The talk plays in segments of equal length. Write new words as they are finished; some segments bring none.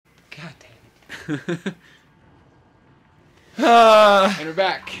And we're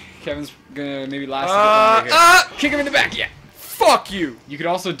back. Kevin's gonna maybe last a bit longer here. Kick him in the back, yeah. Fuck you! You could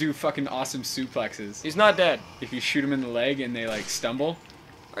also do fucking awesome suplexes. He's not dead. If you shoot him in the leg and they like stumble.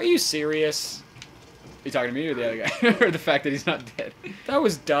 Are you serious? Are you talking to me or the other guy? Or the fact that he's not dead? That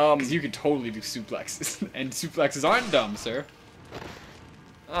was dumb. Because you could totally do suplexes. And suplexes aren't dumb, sir.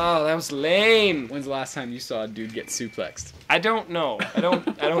 Oh, that was lame. When's the last time you saw a dude get suplexed? I don't know. I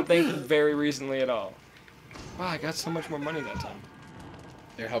don't think very recently at all. Wow, I got so much more money that time.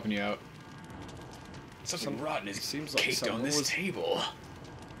 They're helping you out. Something rotten is seems like caked on this table.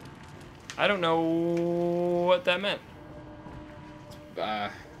 I don't know what that meant.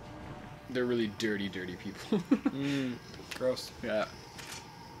 They're really dirty people. Gross. Yeah.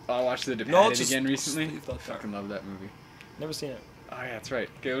 I watched The Departed again recently. I Fucking love that movie. Never seen it. Oh yeah, that's right.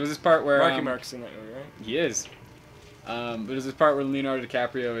 Okay, it was this part where Marky Mark's in that movie, right? He is. But it was this part where Leonardo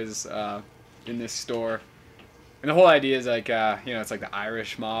DiCaprio is in this store, and the whole idea is like you know, it's like the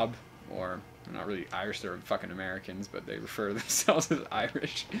Irish mob, or they're not really Irish, they're fucking Americans, but they refer to themselves as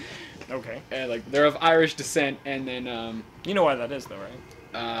Irish. Okay. And like they're of Irish descent, and then you know why that is, though,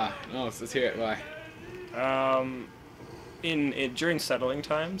 right? No, let's hear it. Why? During settling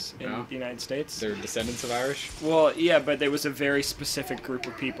times in the United States, they're descendants of Irish. Well, yeah, but there was a very specific group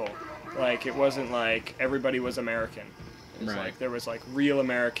of people. Like, it wasn't like everybody was American. It was like there was like real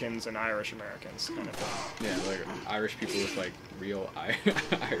Americans and Irish Americans kind of thing. Yeah, like Irish people with like real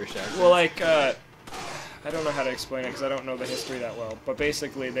Irish accents. Well, like I don't know how to explain it because I don't know the history that well. But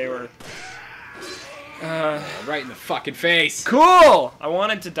basically, they were. Right in the fucking face. Cool! I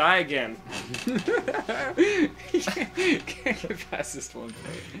wanted to die again. Can't get past this one.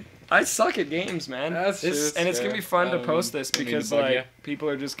 I suck at games, man. That's true. And it's gonna be fun to post this because like people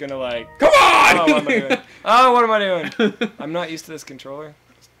are just gonna like. Come on! Oh, what am I doing? Oh, what am I doing? I'm not used to this controller.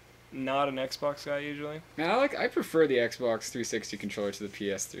 Not an Xbox guy usually. Man, I prefer the Xbox 360 controller to the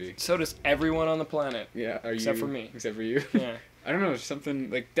PS3. So does everyone on the planet. Yeah, except for me. Except for you. Yeah. I don't know,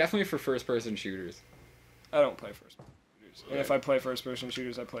 something like definitely for first-person shooters. I don't play first-person shooters. And if I play first-person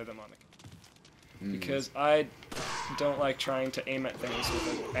shooters, I play them on the because I don't like trying to aim at things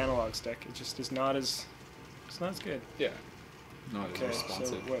with an analog stick. It just is not as good. Yeah. Not as okay,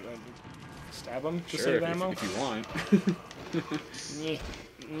 responsive. so what? Stab them to sure, save ammo? if you want.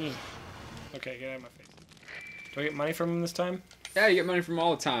 Okay, get out of my face. Do I get money from him this time? Yeah, you get money from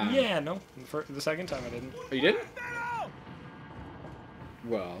all the time. Yeah, no. The second time I didn't. Oh, you didn't?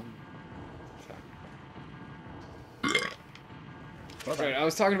 Well. Right, I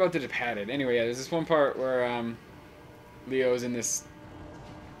was talking about The Departed. Anyway, yeah, there's this one part where Leo's in this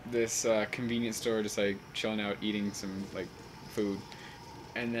convenience store just like chilling out, eating some like food,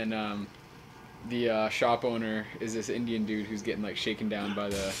 and then the shop owner is this Indian dude who's getting like shaken down by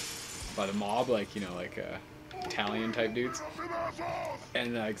the mob, like, you know, like Italian type dudes,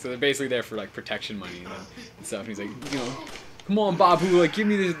 and like so they're basically there for like protection money and stuff. And he's like, you know, come on, Babu, like give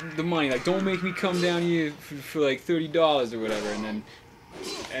me the money, like don't make me come down here for like $30 or whatever.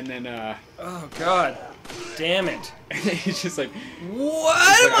 And then oh god, damn it! And he's just like,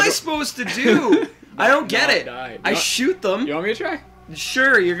 what am I supposed to do? I don't get it. I shoot them. You want me to try?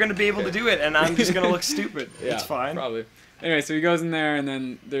 Sure, you're gonna be able to do it, and I'm just gonna look stupid. Yeah, it's fine. Probably. Anyway, so he goes in there, and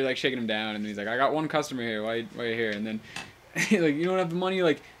then they're like shaking him down, and then he's like, "I got one customer here. Why are you here?" And then, like, you don't have the money.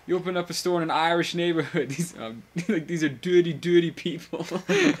 Like, you open up a store in an Irish neighborhood. These like these are dirty people.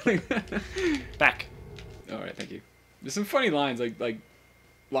 Back. All right, thank you. There's some funny lines, like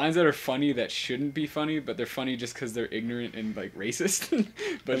lines that are funny that shouldn't be funny, but they're funny just because they're ignorant and like racist.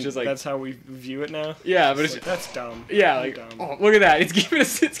 But it's just like that's how we view it now. Yeah, but it's like, that's dumb. Yeah, like dumb. Oh, look at that! It's giving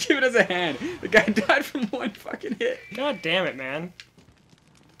us a hand. The guy died from one fucking hit. God damn it, man!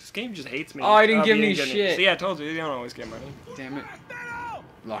 This game just hates me. Oh, he didn't give me shit. See, I told you, you don't always get money. Damn it!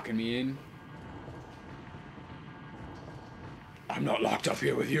 Locking me in. I'm not locked up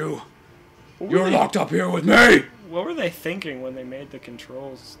here with you. You're locked up here with me. What were they thinking when they made the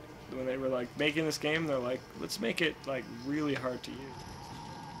controls? When they were like making this game, they're like, let's make it like really hard to use.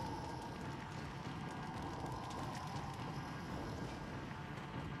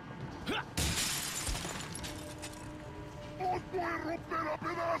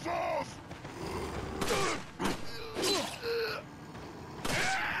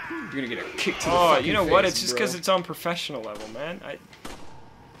 You're gonna get a kick to the Oh, fucking you know what? face, It's just because it's on professional level, man.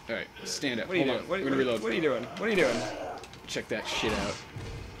 Alright, stand up. What are you doing? What are you doing? What are you doing? Check that shit out.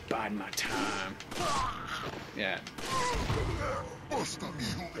 Biding my time. Yeah.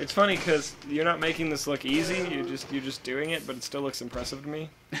 It's funny because you're not making this look easy. You're just doing it, but it still looks impressive to me.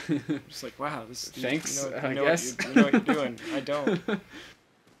 Just like, wow, this. Thanks. You know what you're doing. I don't.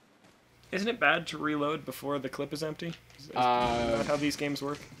 Isn't it bad to reload before the clip is empty? Is Uh, that how these games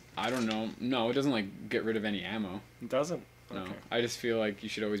work? I don't know. No, it doesn't like get rid of any ammo. It doesn't? No, Okay. I just feel like you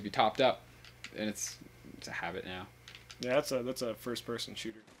should always be topped up, and it's a habit now. Yeah, that's a first-person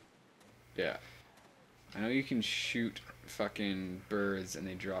shooter. Yeah. I know you can shoot fucking birds and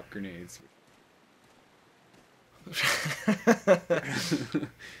they drop grenades.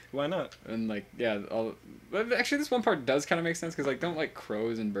 Why not? And like, yeah, but actually this one part does kind of make sense because like, don't like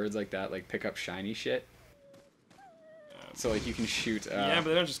crows and birds like that like pick up shiny shit? So like you can shoot. Yeah, but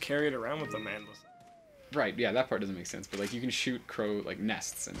they don't just carry it around with them, man. Right. Yeah, that part doesn't make sense. But like you can shoot crow like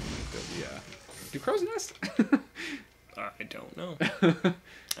nests and they'll be. Do crows nest? I don't know. I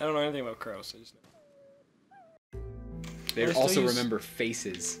don't know anything about crows. I just know. They also remember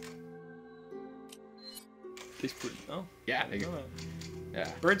faces. Oh. Yeah, they know yeah.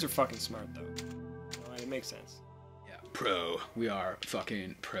 Birds are fucking smart though. Well, it makes sense. Yeah, pro. We are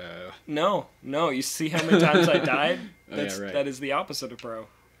fucking pro. No. You see how many times I died? Yeah, right. That is the opposite of pro.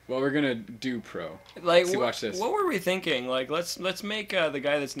 Well, we're gonna do pro. Like, see, watch this. What were we thinking? Like, let's make the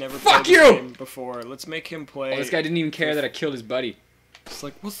guy that's never Fuck played you! the game before. Let's make him play. Oh, this guy didn't even care that I killed his buddy. Just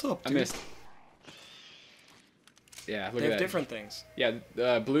like, what's up, dude? I missed. Yeah, look They at have that. different things.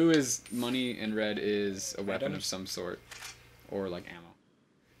 Yeah, blue is money and red is a weapon of Items? some sort, or like ammo.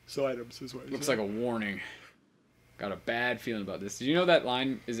 So items is what. Looks like a warning. Got a bad feeling about this. Did you know that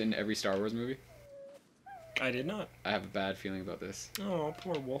line is in every Star Wars movie? I did not. I have a bad feeling about this. Oh,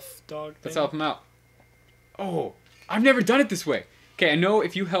 poor wolf dog. Let's help him out. Oh, I've never done it this way. Okay, I know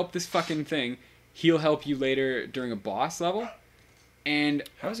if you help this fucking thing, he'll help you later during a boss level. And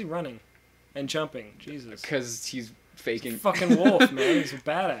How's he running? And jumping? Jesus. because he's faking. Fucking wolf, man. He's a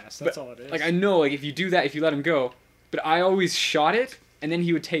badass. That's all it is. Like, I know, like, if you do that, if you let him go, but I always shot it, and then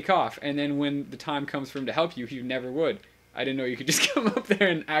he would take off, and then when the time comes for him to help you, he never would. I didn't know you could just come up there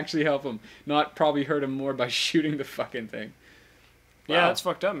and actually help him, not probably hurt him more by shooting the fucking thing. Yeah, Wow. that's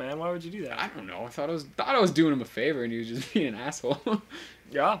fucked up, man. Why would you do that? I don't know. I thought I was doing him a favor, and he was just being an asshole.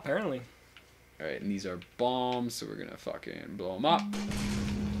 Yeah, apparently. Alright, and these are bombs, so we're gonna fucking blow them up.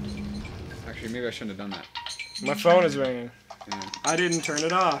 Actually, maybe I shouldn't have done that. My phone is ringing. Yeah. I didn't turn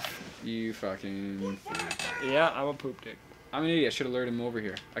it off. You fucking... Yeah, I'm a poop dick. I'm an idiot. I should have lured him over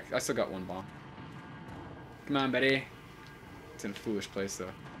here. I still got one bomb. Come on, buddy. It's in a foolish place, though.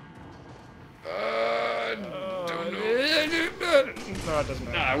 Don't know. No, it doesn't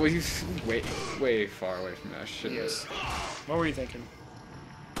matter. Nah, well, he's way far away from that shit. Yes. What were you thinking?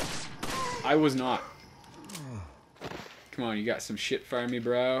 I was not. Come on, you got some shit for me,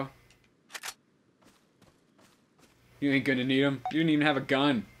 bro. You ain't gonna need him. You didn't even have a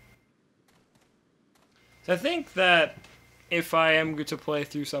gun. So I think that if I am to play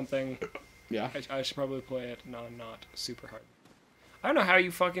through something, Yeah. I should probably play it not super hard. I don't know how you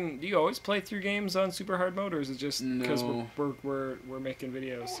fucking... Do you always play through games on super hard mode, or is it just because No. we're making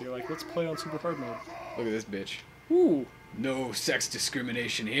videos? So you're like, let's play on super hard mode. Look at this bitch. Ooh. No sex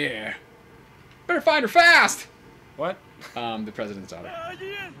discrimination here. Better find her fast! What? The president's daughter.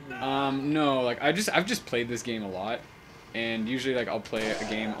 No, like I've just played this game a lot, and usually like I'll play a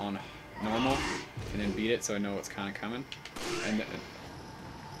game on normal and then beat it so I know what's kind of coming, and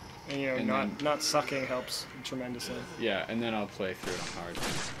And you know, And not sucking helps tremendously. yeah, and then I'll play through it on hard.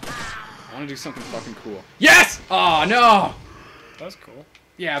 I want to do something fucking cool. Yes! Oh no! That's cool.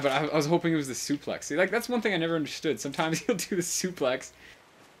 Yeah, but I was hoping it was the suplex. See, like that's one thing I never understood. Sometimes he'll do the suplex,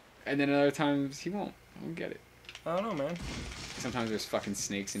 and then other times he won't. I don't get it. I don't know, man. Sometimes there's fucking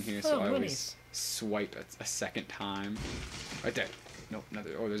snakes in here, so Oh, I minis. always swipe a second time. Right there. Nope,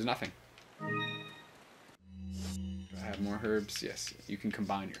 nothing. Oh, there's nothing. Do I have more herbs? Yes, you can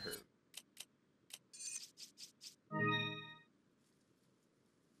combine your herb.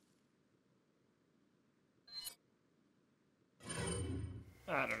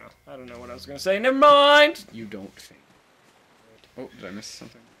 I don't know. I don't know what I was gonna say. Never mind. You don't think. Oh, did I miss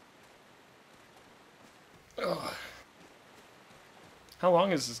something? Ugh. How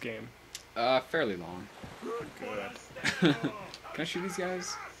long is this game? Fairly long. Good. Can I shoot these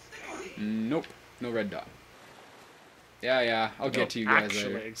guys? Nope. No red dot. Yeah, I'll get to you guys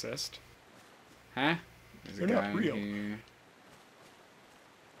actually later. exist. Huh? There's a They're guy not real. in here.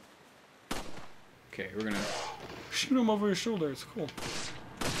 Okay, we're gonna... Shoot him over his shoulder. It's cool.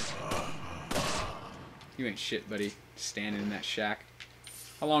 You ain't shit, buddy. Standing in that shack.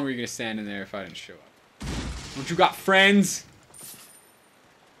 How long were you gonna stand in there if I didn't show up? Don't you got friends?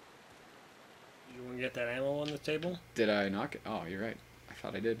 You want to get that ammo on the table? Did I not get... Oh, you're right. I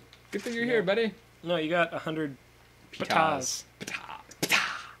thought I did. Good thing you're here, buddy. No, you got 100 Pitas. patas.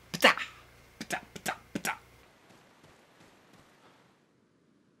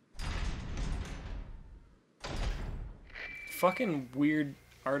 fucking weird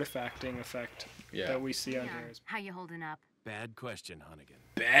artifacting effect Yeah. that we see on here is How you holding up? Bad question, Hunnigan.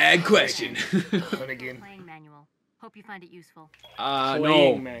 Bad question. again. Playing manual. Hope you find it useful. No.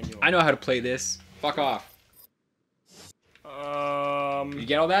 Playing manual. I know how to play this. Fuck off. You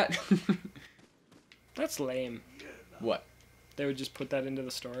get all that? That's lame. What? They would just put that into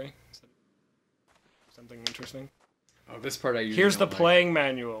the story. Something interesting. Oh, this part I usually Here's the don't like. playing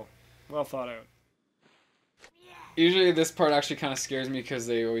manual. Well thought out. Usually this part actually kind of scares me because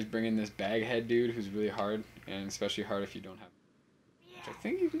they always bring in this baghead dude who's really hard, and especially hard if you don't have... Which I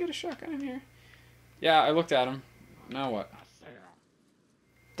think you can get a shotgun in here. Yeah, I looked at him. Now what?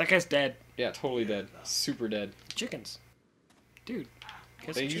 That guy's dead. Yeah, totally dead. Super dead. Chickens. Dude.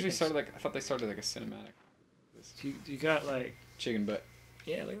 Guess They usually chickens. started like... I thought they started like a cinematic. You got like... Chicken butt.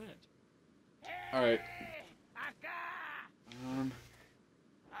 Yeah, look at that. Alright.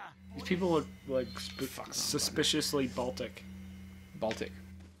 These people look like Fuck, suspiciously Baltic. Baltic.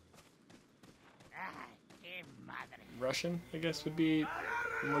 Russian, I guess, would be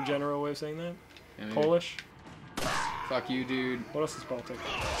a more general way of saying that. Yeah, maybe. Polish. Fuck you, dude. What else is Baltic?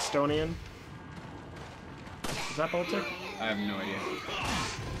 Estonian. Is that Baltic? I have no idea.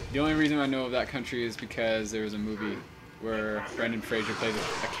 The only reason I know of that country is because there was a movie where Brendan Fraser plays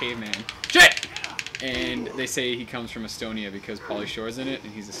a caveman. Shit! And they say he comes from Estonia because Pauly Shore's in it,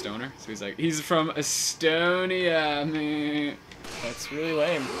 and he's a stoner. So he's like, he's from Estonia, man. That's really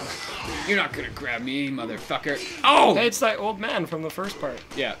lame. You're not gonna grab me, motherfucker. Oh! Hey, it's that old man from the first part.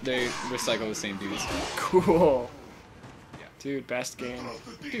 Yeah, they recycle the same dudes. Cool. Yeah. Dude, best game.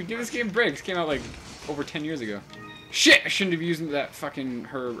 Dude, give this game breaks. It came out like over 10 years ago. Shit! I shouldn't have used that fucking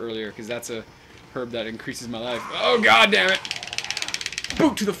herb earlier, because that's a herb that increases my life. Oh, god damn it!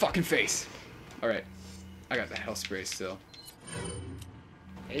 Boot to the fucking face! Alright. I got the health spray still.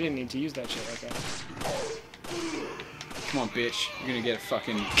 They didn't need to use that shit like that. Come on, bitch. You're gonna get a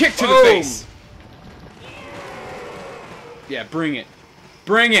fucking kick to the Boom! face! Yeah, bring it.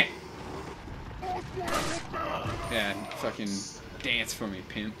 Bring it! Yeah, fucking dance for me,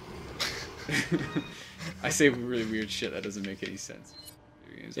 pimp. I say really weird shit that doesn't make any sense.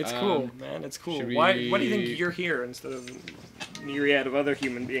 It's cool, man. It's cool. should Why do you we- think you're here instead of myriad of other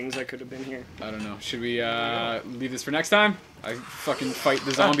human beings that could have been here? I don't know. Should we leave this for next time? I fucking fight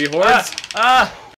the zombie hordes?